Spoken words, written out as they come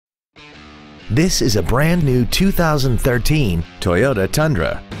This is a brand new 2013 Toyota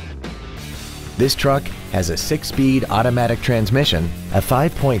Tundra. This truck has a 6-speed automatic transmission, a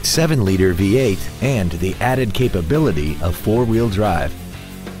 5.7-liter V8, and the added capability of 4-wheel drive.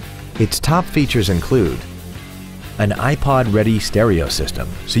 Its top features include an iPod-ready stereo system,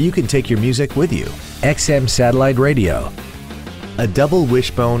 so you can take your music with you, XM satellite radio, a double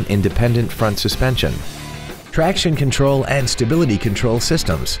wishbone independent front suspension, traction control and stability control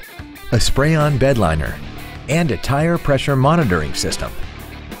systems, a spray-on bed liner, and a tire pressure monitoring system.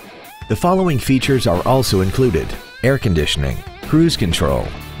 The following features are also included: air conditioning, cruise control,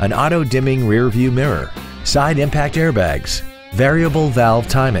 an auto-dimming rear-view mirror, side impact airbags, variable valve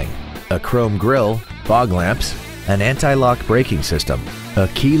timing, a chrome grille, fog lamps, an anti-lock braking system, a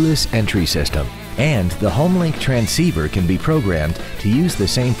keyless entry system, and the HomeLink transceiver can be programmed to use the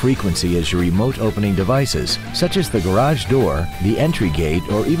same frequency as your remote opening devices, such as the garage door, the entry gate,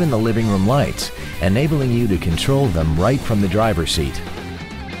 or even the living room lights, enabling you to control them right from the driver's seat.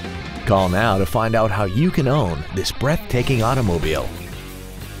 Call now to find out how you can own this breathtaking automobile.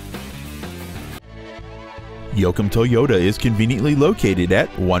 Yoakum Toyota is conveniently located at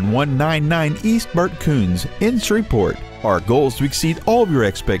 1199 East Burt Coons in Shreveport. Our goal is to exceed all of your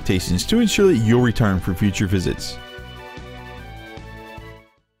expectations to ensure that you'll return for future visits.